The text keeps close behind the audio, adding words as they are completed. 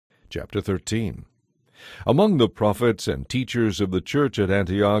Chapter 13. Among the prophets and teachers of the church at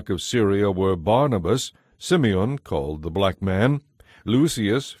Antioch of Syria were Barnabas, Simeon, called the Black Man,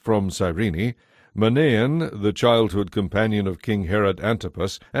 Lucius from Cyrene, Manaen, the childhood companion of King Herod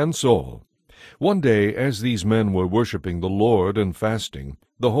Antipas, and Saul. One day, as these men were worshipping the Lord and fasting,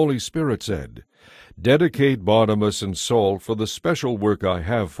 the Holy Spirit said, "Dedicate Barnabas and Saul for the special work I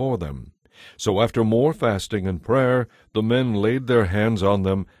have for them." So after more fasting and prayer, the men laid their hands on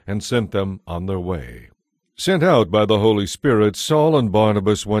them and sent them on their way. Sent out by the Holy Spirit, Saul and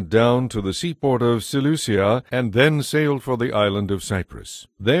Barnabas went down to the seaport of Seleucia, and then sailed for the island of Cyprus.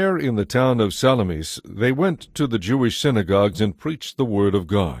 There, in the town of Salamis, they went to the Jewish synagogues and preached the word of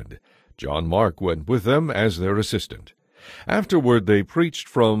God. John Mark went with them as their assistant. Afterward they preached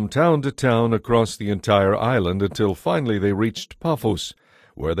from town to town across the entire island until finally they reached Paphos,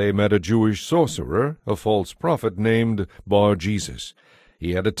 where they met a Jewish sorcerer, a false prophet named Bar-Jesus.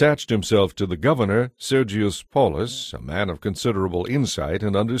 He had attached himself to the governor, Sergius Paulus, a man of considerable insight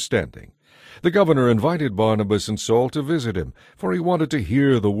and understanding. The governor invited Barnabas and Saul to visit him, for he wanted to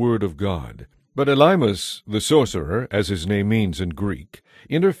hear the word of God. But Elymas, the sorcerer, as his name means in Greek,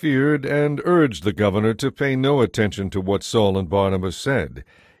 interfered and urged the governor to pay no attention to what Saul and Barnabas said.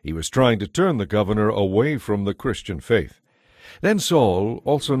 He was trying to turn the governor away from the Christian faith. Then Saul,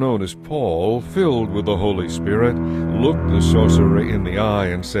 also known as Paul, filled with the Holy Spirit, looked the sorcerer in the eye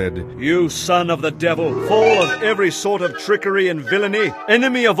and said, "You son of the devil, full of every sort of trickery and villainy,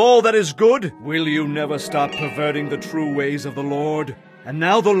 enemy of all that is good, will you never stop perverting the true ways of the Lord? And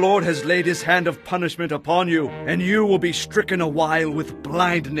now the Lord has laid his hand of punishment upon you, and you will be stricken a while with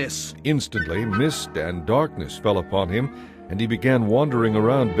blindness." Instantly mist and darkness fell upon him, and he began wandering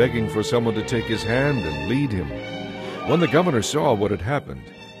around begging for someone to take his hand and lead him. When the governor saw what had happened,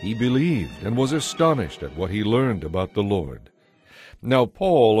 he believed and was astonished at what he learned about the Lord. Now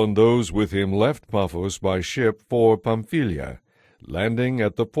Paul and those with him left Paphos by ship for Pamphylia, landing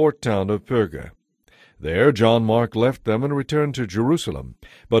at the port town of Perga. There John Mark left them and returned to Jerusalem,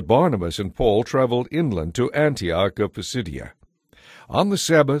 but Barnabas and Paul traveled inland to Antioch of Pisidia. On the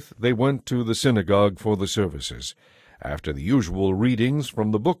Sabbath they went to the synagogue for the services. After the usual readings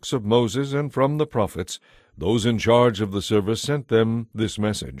from the books of Moses and from the prophets, those in charge of the service sent them this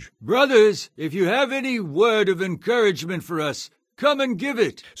message: "Brothers, if you have any word of encouragement for us, come and give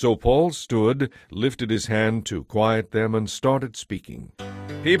it." So Paul stood, lifted his hand to quiet them, and started speaking.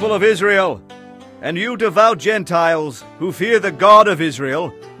 "People of Israel, and you devout Gentiles who fear the God of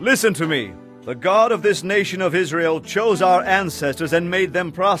Israel, listen to me. The God of this nation of Israel chose our ancestors and made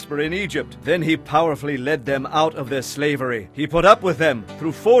them prosper in Egypt. Then he powerfully led them out of their slavery. He put up with them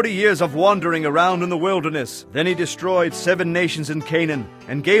through 40 years of wandering around in the wilderness. Then he destroyed 7 nations in Canaan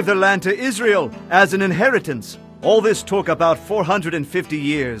and gave the land to Israel as an inheritance. All this took about 450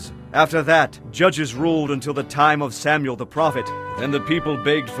 years. After that, judges ruled until the time of Samuel the prophet. Then the people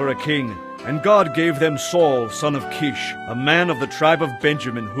begged for a king, and God gave them Saul, son of Kish, a man of the tribe of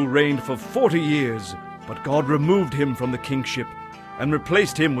Benjamin, who reigned for 40 years. But God removed him from the kingship and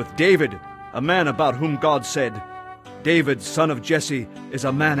replaced him with David, a man about whom God said, 'David, son of Jesse, is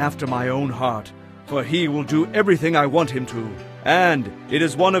a man after my own heart, for he will do everything I want him to.' And it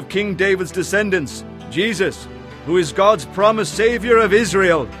is one of King David's descendants, Jesus, who is God's promised Savior of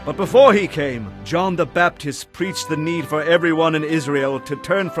Israel. But before he came, John the Baptist preached the need for everyone in Israel to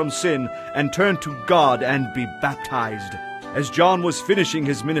turn from sin and turn to God and be baptized. As John was finishing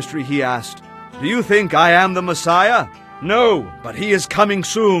his ministry, he asked, 'Do you think I am the Messiah? No, but he is coming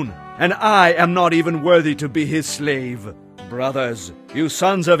soon, and I am not even worthy to be his slave.' Brothers, you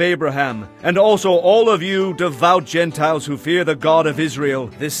sons of Abraham, and also all of you devout Gentiles who fear the God of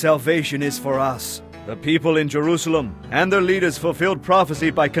Israel, this salvation is for us. The people in Jerusalem and their leaders fulfilled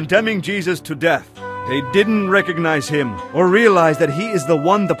prophecy by condemning Jesus to death. They didn't recognize him or realize that he is the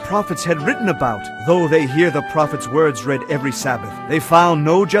one the prophets had written about, though they hear the prophets' words read every Sabbath. They found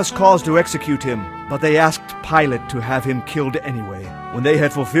no just cause to execute him, but they asked Pilate to have him killed anyway. When they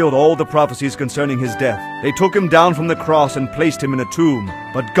had fulfilled all the prophecies concerning his death, they took him down from the cross and placed him in a tomb.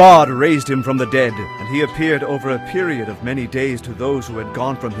 But God raised him from the dead, and he appeared over a period of many days to those who had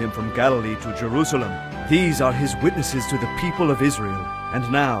gone from him from Galilee to Jerusalem. These are his witnesses to the people of Israel. And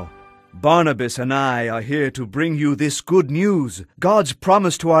now, Barnabas and I are here to bring you this good news. God's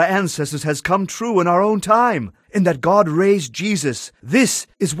promise to our ancestors has come true in our own time, in that God raised Jesus. This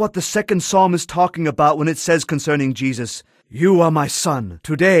is what the second psalm is talking about when it says concerning Jesus, 'You are my son.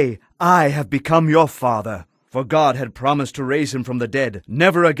 Today I have become your father.' for God had promised to raise him from the dead,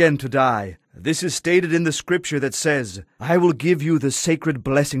 never again to die. This is stated in the scripture that says, I will give you the sacred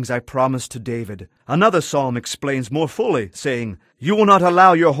blessings I promised to David. Another psalm explains more fully, saying, You will not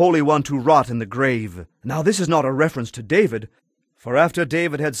allow your Holy One to rot in the grave. Now this is not a reference to David, for after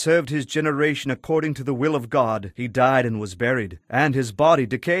David had served his generation according to the will of God, he died and was buried, and his body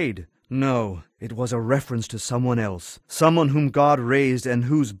decayed. No, it was a reference to someone else, someone whom God raised and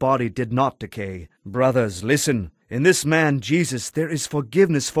whose body did not decay. Brothers, listen. In this man, Jesus, there is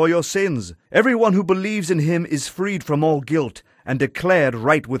forgiveness for your sins. Everyone who believes in him is freed from all guilt and declared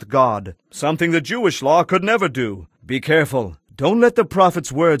right with God, something the Jewish law could never do. Be careful. Don't let the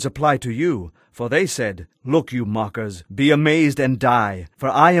prophet's words apply to you, for they said, Look, you mockers, be amazed and die, for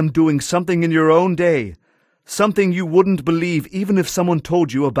I am doing something in your own day, something you wouldn't believe even if someone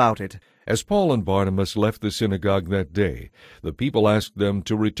told you about it. As Paul and Barnabas left the synagogue that day, the people asked them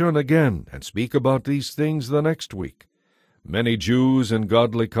to return again and speak about these things the next week. Many Jews and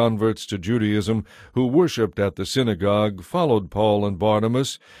godly converts to Judaism who worshipped at the synagogue followed Paul and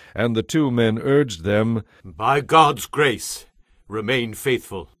Barnabas, and the two men urged them, By God's grace, remain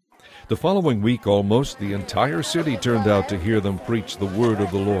faithful. The following week almost the entire city turned out to hear them preach the word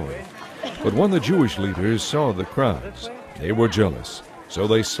of the Lord. But when the Jewish leaders saw the crowds, they were jealous. So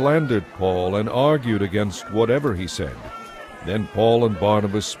they slandered Paul and argued against whatever he said. Then Paul and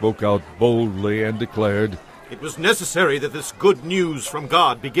Barnabas spoke out boldly and declared, It was necessary that this good news from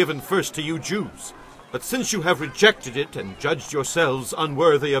God be given first to you Jews. But since you have rejected it and judged yourselves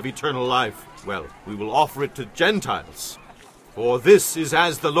unworthy of eternal life, well, we will offer it to Gentiles. For this is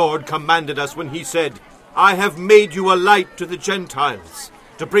as the Lord commanded us when he said, I have made you a light to the Gentiles,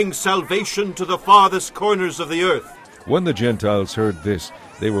 to bring salvation to the farthest corners of the earth. When the Gentiles heard this,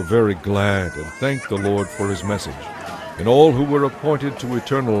 they were very glad and thanked the Lord for his message. And all who were appointed to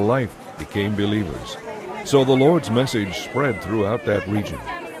eternal life became believers. So the Lord's message spread throughout that region.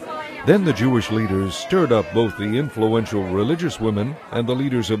 Then the Jewish leaders stirred up both the influential religious women and the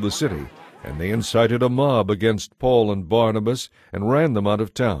leaders of the city, and they incited a mob against Paul and Barnabas and ran them out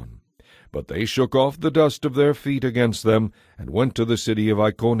of town. But they shook off the dust of their feet against them and went to the city of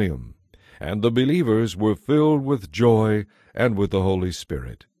Iconium. And the believers were filled with joy and with the Holy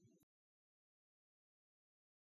Spirit.